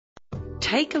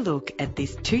Take a look at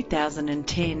this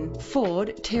 2010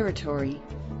 Ford Territory.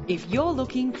 If you're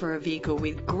looking for a vehicle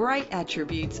with great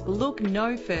attributes, look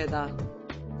no further.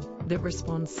 That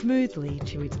responds smoothly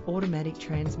to its automatic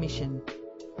transmission.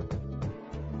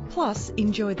 Plus,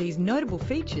 enjoy these notable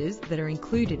features that are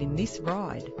included in this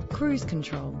ride: cruise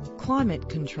control, climate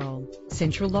control,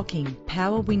 central locking,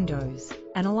 power windows,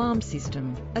 an alarm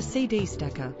system, a CD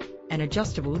stacker, an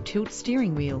adjustable tilt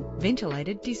steering wheel,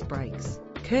 ventilated disc brakes,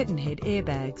 curtain head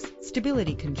airbags,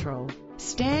 stability control.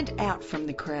 Stand out from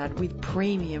the crowd with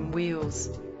premium wheels.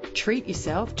 Treat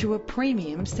yourself to a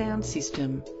premium sound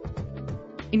system.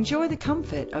 Enjoy the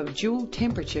comfort of dual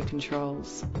temperature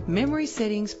controls. Memory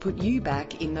settings put you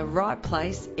back in the right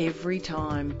place every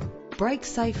time. Brake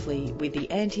safely with the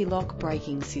anti-lock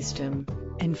braking system.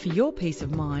 And for your peace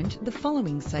of mind, the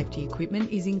following safety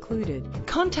equipment is included.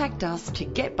 Contact us to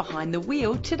get behind the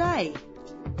wheel today.